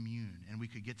could commune and we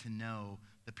could get to know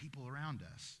the people around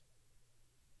us.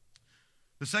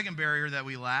 The second barrier that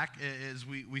we lack is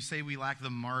we say we lack the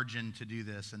margin to do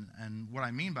this. And what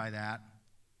I mean by that,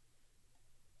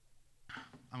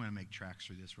 I'm going to make tracks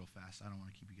through this real fast. I don't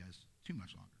want to keep you guys too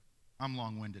much longer. I'm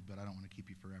long-winded, but I don't want to keep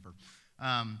you forever.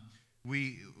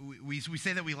 We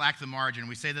say that we lack the margin.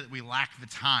 We say that we lack the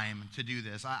time to do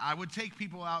this. I would take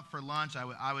people out for lunch.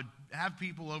 I would have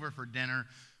people over for dinner,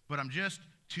 but I'm just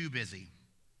too busy.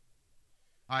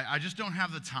 I just don't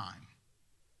have the time.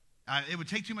 It would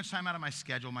take too much time out of my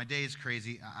schedule. My day is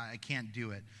crazy. I can't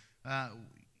do it.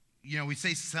 We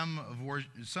say some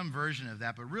version of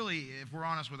that, but really, if we're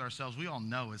honest with ourselves, we all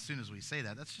know as soon as we say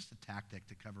that, that's just a tactic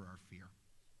to cover our fear.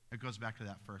 It goes back to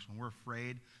that first one. We're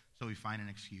afraid, so we find an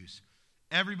excuse.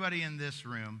 Everybody in this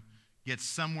room gets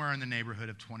somewhere in the neighborhood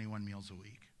of 21 meals a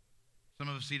week. Some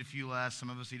of us eat a few less, some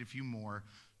of us eat a few more,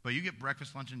 but you get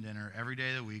breakfast, lunch, and dinner every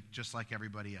day of the week, just like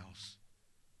everybody else.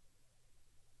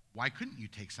 Why couldn't you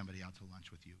take somebody out to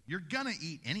lunch with you? You're going to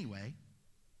eat anyway.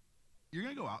 You're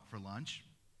going to go out for lunch.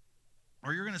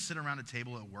 Or you're going to sit around a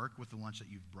table at work with the lunch that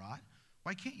you've brought.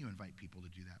 Why can't you invite people to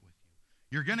do that with you?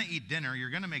 You're going to eat dinner. You're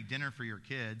going to make dinner for your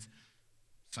kids.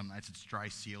 Some nights it's dry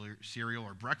cereal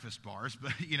or breakfast bars.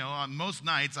 But, on most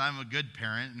nights I'm a good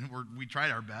parent, and we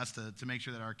tried our best to make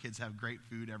sure that our kids have great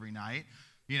food every night.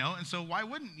 And so why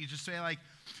wouldn't you just say, like,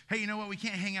 hey, you know what? We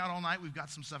can't hang out all night. We've got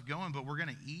some stuff going, but we're going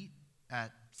to eat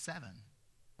at 7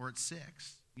 or at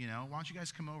 6. Why don't you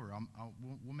guys come over?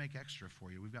 We'll make extra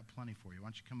for you. We've got plenty for you. Why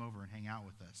don't you come over and hang out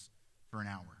with us for an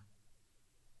hour?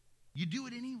 You do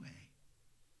it anyway.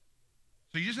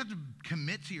 So you just have to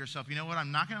commit to yourself, you know what?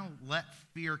 I'm not going to let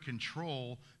fear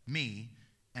control me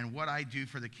and what I do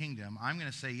for the kingdom. I'm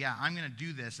going to say, yeah, I'm going to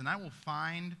do this, and I will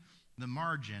find the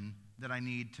margin that I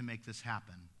need to make this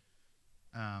happen.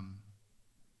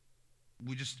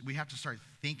 We have to start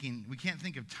thinking. We can't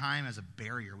think of time as a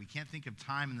barrier. We can't think of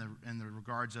time in the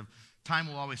regards of time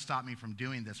will always stop me from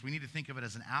doing this. We need to think of it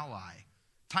as an ally.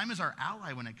 Time is our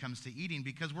ally when it comes to eating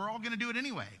because we're all going to do it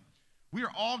anyway. We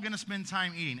are all going to spend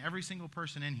time eating, every single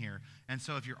person in here. And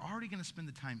so if you're already going to spend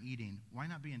the time eating, why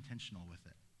not be intentional with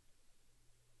it?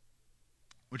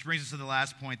 Which brings us to the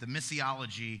last point, the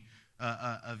missiology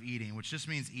of eating, which just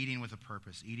means eating with a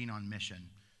purpose, eating on mission.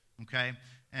 Okay?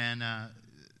 And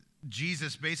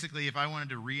Jesus, basically, if I wanted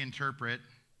to reinterpret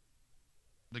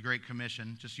the Great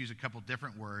Commission, just use a couple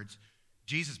different words,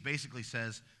 Jesus basically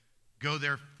says, go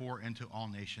therefore into all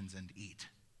nations and eat.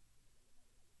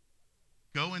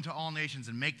 Go into all nations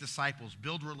and make disciples,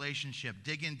 build relationship,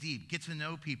 dig in deep, get to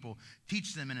know people,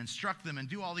 teach them and instruct them and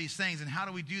do all these things. And how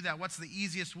do we do that? What's the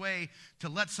easiest way to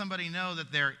let somebody know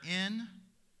that they're in?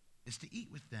 Is to eat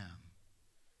with them.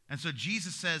 And so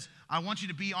Jesus says, I want you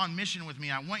to be on mission with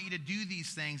me. I want you to do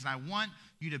these things, and I want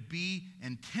you to be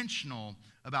intentional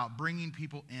about bringing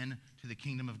people in to the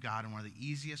kingdom of God. And one of the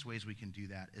easiest ways we can do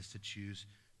that is to choose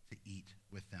to eat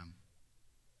with them.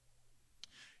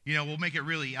 I'll make it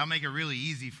really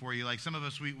easy for you. Like some of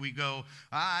us, we go,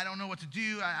 I don't know what to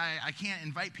do. I can't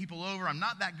invite people over. I'm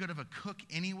not that good of a cook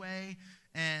anyway.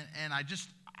 And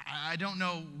I don't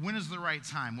know when is the right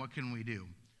time. What can we do?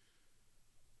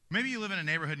 Maybe you live in a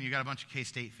neighborhood and you got a bunch of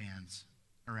K-State fans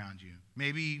around you.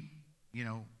 Maybe,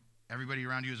 everybody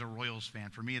around you is a Royals fan.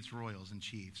 For me, it's Royals and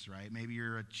Chiefs, right? Maybe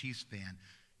you're a Chiefs fan.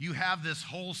 You have this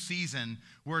whole season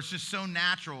where it's just so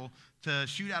natural to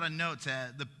shoot out a note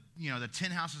to the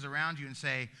 10 houses around you and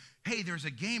say, hey, there's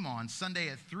a game on Sunday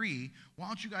at 3. Why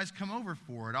don't you guys come over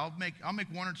for it? I'll make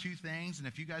one or two things, and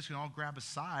if you guys can all grab a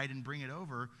side and bring it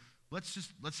over,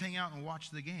 let's hang out and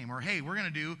watch the game. Or, hey, we're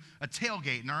going to do a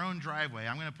tailgate in our own driveway.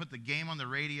 I'm going to put the game on the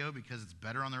radio because it's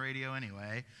better on the radio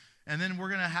anyway. And then we're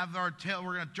going to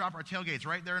drop our tailgates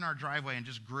right there in our driveway and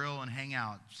just grill and hang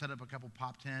out, set up a couple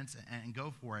pop tents and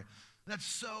go for it. That's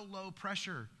so low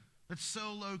pressure. That's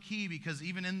so low key because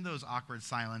even in those awkward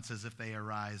silences, if they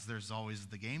arise, there's always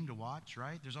the game to watch,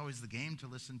 right? There's always the game to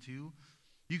listen to.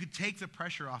 You could take the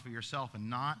pressure off of yourself and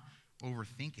not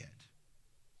overthink it.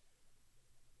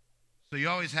 So you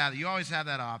always have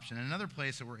that option. And another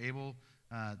place that we're able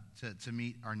to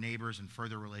meet our neighbors and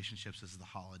further relationships is the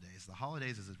holidays. The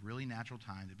holidays is a really natural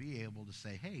time to be able to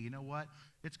say, hey, you know what?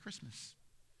 It's Christmas.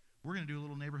 We're going to do a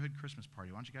little neighborhood Christmas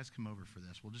party. Why don't you guys come over for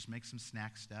this? We'll just make some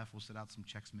snack stuff. We'll set out some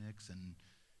Chex Mix and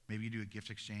Maybe you do a gift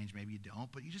exchange, maybe you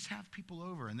don't, but you just have people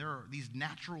over. And there are these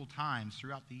natural times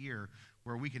throughout the year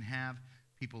where we can have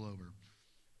people over.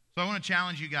 So I want to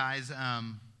challenge you guys.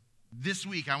 This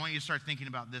week, I want you to start thinking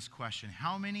about this question.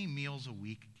 How many meals a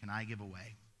week can I give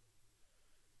away?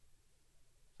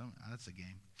 That's a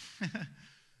game.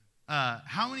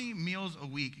 How many meals a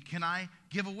week can I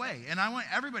give away? And I want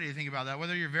everybody to think about that,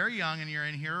 whether you're very young and you're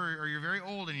in here or you're very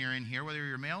old and you're in here, whether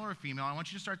you're male or female. I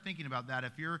want you to start thinking about that.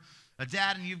 If you're a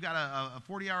dad and you've got a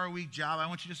 40-hour-a-week job, I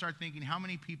want you to start thinking, how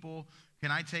many people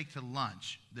can I take to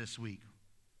lunch this week?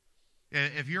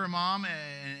 If you're a mom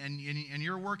and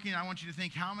you're working, I want you to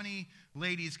think, how many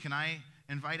ladies can I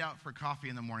invite out for coffee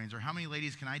in the mornings? Or how many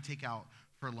ladies can I take out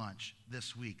for lunch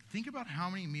this week? Think about how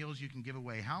many meals you can give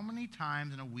away. How many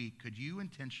times in a week could you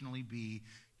intentionally be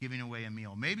giving away a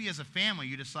meal? Maybe as a family,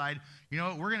 you decide, you know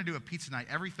what, we're going to do a pizza night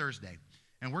every Thursday.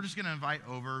 And we're just going to invite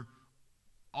over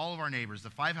all of our neighbors, the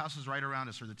 5 houses right around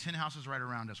us or the 10 houses right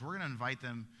around us. We're going to invite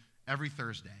them every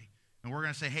Thursday. And we're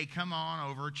going to say, hey, come on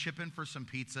over, chip in for some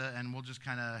pizza, and we'll just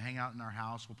kind of hang out in our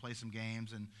house. We'll play some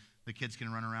games, and the kids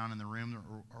can run around in the room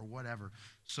or whatever.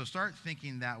 So start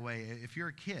thinking that way. If you're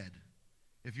a kid,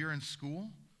 if you're in school,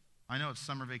 I know it's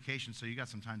summer vacation, so you got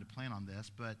some time to plan on this,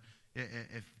 but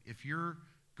if you're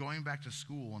going back to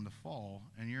school in the fall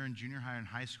and you're in junior high and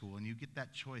high school and you get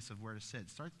that choice of where to sit,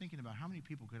 start thinking about how many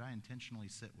people could I intentionally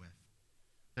sit with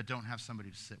that don't have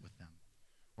somebody to sit with them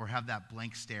or have that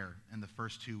blank stare in the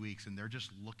first 2 weeks and they're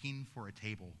just looking for a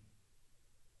table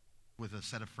with a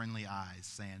set of friendly eyes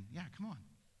saying, yeah, come on.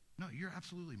 No, you're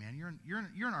absolutely, man.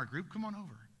 You're in our group. Come on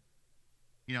over.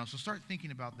 You know, so start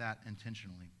thinking about that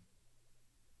intentionally.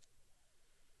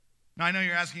 Now, I know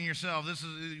you're asking yourself,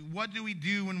 what do we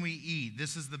do when we eat?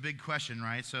 This is the big question,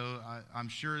 right? So I'm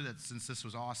sure that since this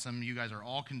was awesome, you guys are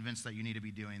all convinced that you need to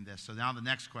be doing this. So now the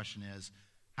next question is,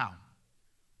 how?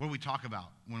 What do we talk about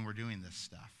when we're doing this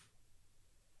stuff?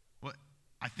 Well,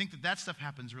 I think that stuff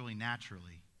happens really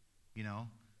naturally, you know?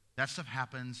 That stuff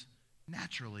happens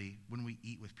naturally when we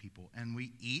eat with people. And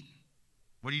we eat.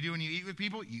 What do you do when you eat with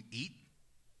people? You eat.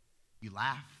 You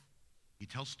laugh. You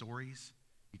tell stories.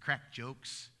 You crack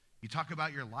jokes. You talk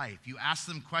about your life. You ask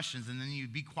them questions, and then you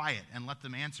be quiet and let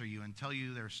them answer you and tell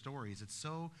you their stories. It's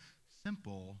so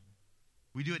simple.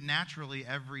 We do it naturally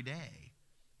every day.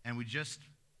 And we just,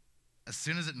 as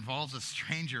soon as it involves a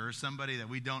stranger or somebody that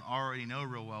we don't already know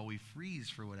real well, we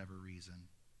freeze for whatever reason.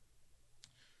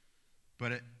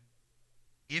 But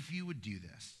if you would do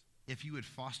this, if you would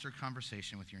foster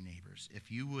conversation with your neighbors,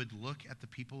 if you would look at the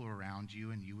people around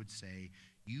you and you would say,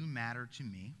 you matter to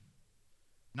me,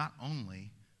 not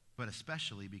only, but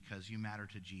especially because you matter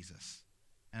to Jesus.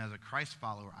 And as a Christ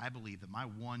follower, I believe that my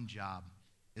one job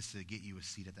is to get you a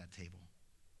seat at that table.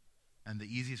 And the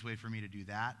easiest way for me to do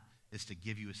that is to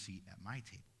give you a seat at my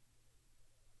table.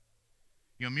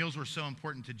 You know, meals were so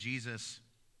important to Jesus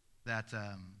that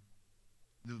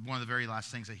one of the very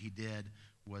last things that he did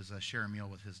was share a meal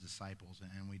with his disciples.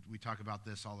 And we talk about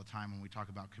this all the time when we talk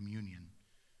about communion.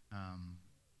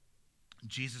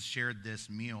 Jesus shared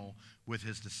this meal with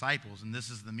his disciples, and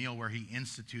this is the meal where he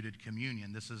instituted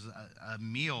communion. This is a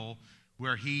meal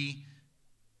where he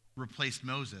replaced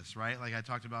Moses, right? Like I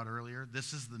talked about earlier.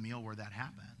 This is the meal where that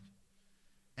happened.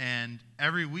 And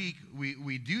every week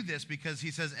we do this because he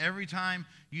says, every time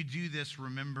you do this,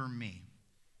 remember me.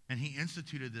 And he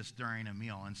instituted this during a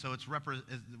meal. And so it's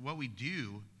what we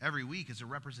do every week is a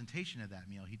representation of that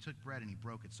meal. He took bread and he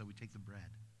broke it, so we take the bread.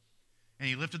 And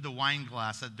he lifted the wine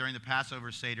glass that during the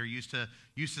Passover Seder used to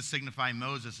signify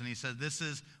Moses. And he said, this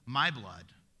is my blood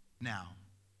now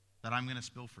that I'm going to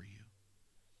spill for you.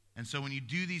 And so when you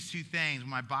do these two things, when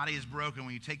my body is broken,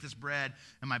 when you take this bread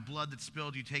and my blood that's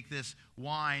spilled, you take this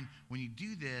wine. When you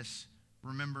do this,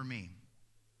 remember me.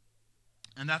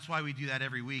 And that's why we do that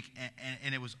every week.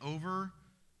 And it was over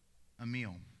a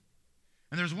meal.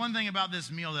 And there's one thing about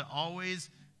this meal that always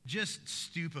just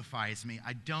stupefies me.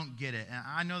 I don't get it. And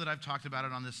I know that I've talked about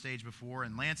it on this stage before,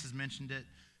 and Lance has mentioned it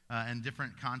in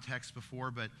different contexts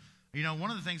before. But, you know,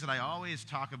 one of the things that I always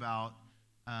talk about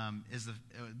is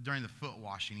during the foot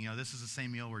washing. You know, this is the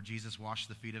same meal where Jesus washed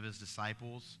the feet of his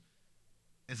disciples,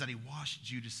 is that he washed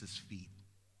Judas's feet.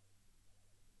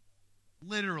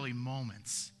 Literally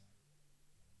moments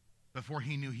before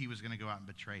he knew he was going to go out and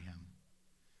betray him.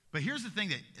 But here's the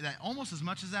thing that almost as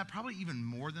much as that, probably even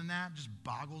more than that, just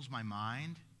boggles my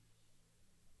mind.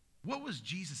 What was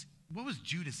Judas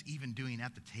even doing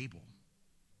at the table?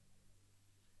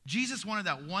 Jesus wanted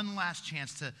that one last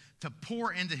chance to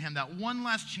pour into him, that one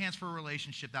last chance for a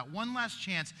relationship, that one last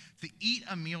chance to eat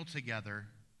a meal together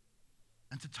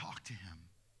and to talk to him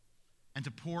and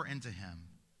to pour into him.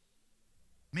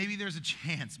 Maybe there's a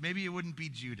chance. Maybe it wouldn't be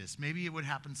Judas. Maybe it would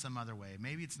happen some other way.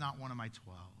 Maybe it's not one of my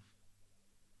 12.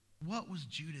 What was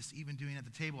Judas even doing at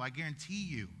the table? I guarantee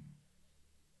you,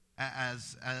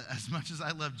 as much as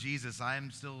I love Jesus, I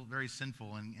am still very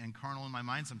sinful and carnal in my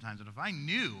mind sometimes. But if I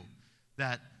knew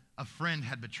that a friend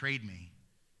had betrayed me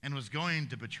and was going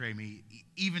to betray me,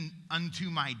 even unto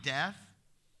my death,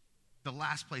 the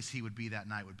last place he would be that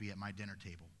night would be at my dinner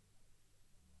table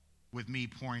with me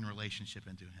pouring relationship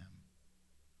into him.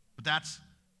 But that's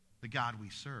the God we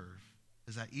serve,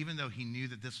 is that even though he knew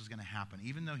that this was going to happen,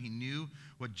 even though he knew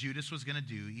what Judas was going to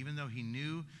do, even though he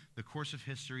knew the course of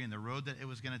history and the road that it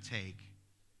was going to take,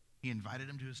 he invited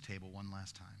him to his table one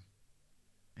last time.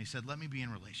 And he said, let me be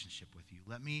in relationship with you.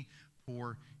 Let me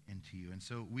pour into you. And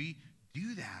so we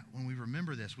do that when we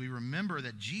remember this. We remember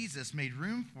that Jesus made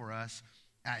room for us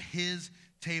at his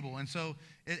table. And so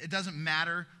it doesn't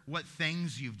matter what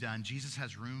things you've done. Jesus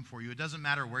has room for you. It doesn't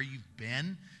matter where you've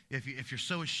been. If you're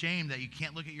so ashamed that you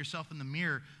can't look at yourself in the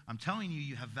mirror, I'm telling you,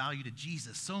 you have value to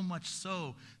Jesus, so much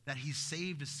so that he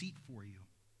saved a seat for you.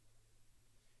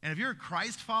 And if you're a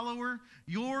Christ follower,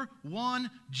 your one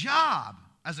job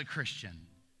as a Christian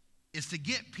is to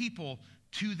get people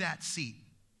to that seat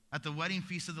at the wedding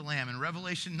feast of the Lamb in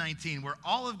Revelation 19, where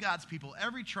all of God's people,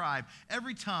 every tribe,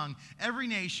 every tongue, every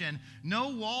nation,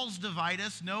 no walls divide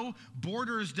us, no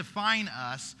borders define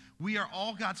us. We are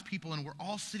all God's people, and we're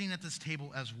all sitting at this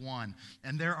table as one.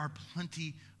 And there are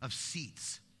plenty of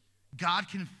seats. God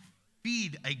can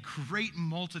feed a great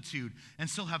multitude and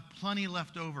still have plenty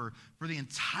left over for the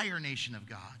entire nation of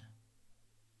God.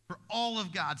 For all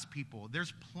of God's people,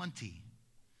 there's plenty.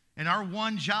 And our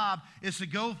one job is to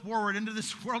go forward into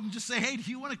this world and just say, hey,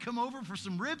 do you want to come over for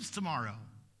some ribs tomorrow?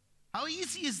 How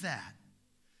easy is that?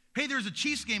 Hey, there's a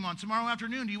Chiefs game on tomorrow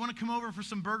afternoon. Do you want to come over for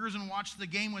some burgers and watch the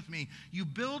game with me? You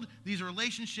build these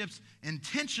relationships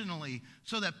intentionally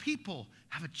so that people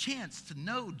have a chance to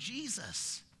know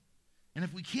Jesus. And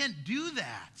if we can't do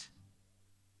that,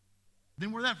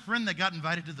 then we're that friend that got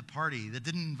invited to the party that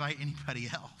didn't invite anybody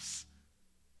else.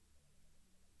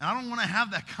 And I don't want to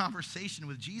have that conversation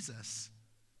with Jesus.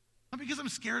 Not because I'm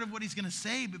scared of what he's going to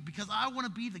say, but because I want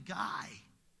to be the guy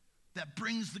that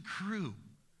brings the crew.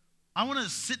 I want to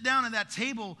sit down at that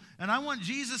table, and I want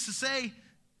Jesus to say,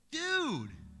 dude,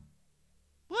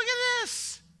 look at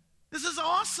this. This is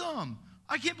awesome.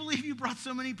 I can't believe you brought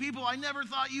so many people. I never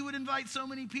thought you would invite so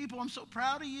many people. I'm so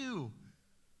proud of you.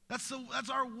 That's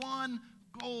our one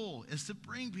goal, is to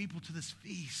bring people to this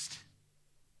feast.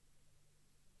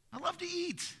 I love to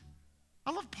eat.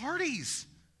 I love parties.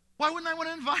 Why wouldn't I want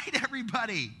to invite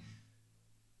everybody?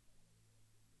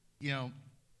 You know,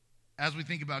 as we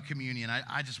think about communion,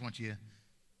 I just want you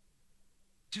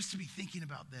just to be thinking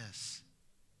about this.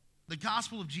 The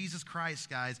gospel of Jesus Christ,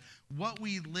 guys, what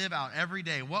we live out every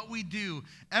day, what we do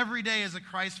every day as a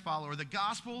Christ follower, the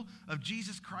gospel of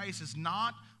Jesus Christ is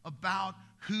not about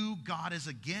who God is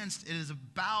against. It is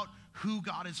about who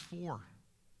God is for.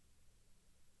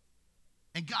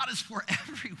 And God is for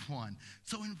everyone.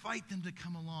 So invite them to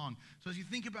come along. So as you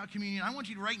think about communion, I want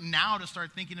you to right now to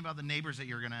start thinking about the neighbors that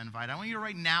you're going to invite. I want you to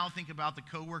right now think about the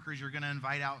coworkers you're going to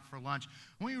invite out for lunch.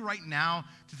 I want you right now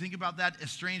to think about that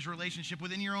estranged relationship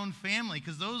within your own family,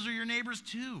 because those are your neighbors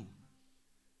too.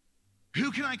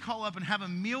 Who can I call up and have a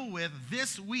meal with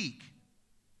this week?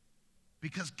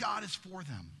 Because God is for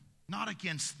them, not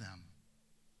against them.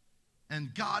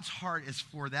 And God's heart is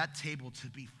for that table to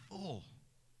be full.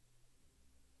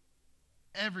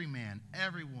 Every man,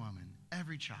 every woman,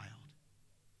 every child.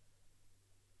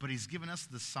 But he's given us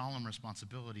the solemn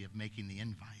responsibility of making the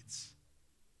invites.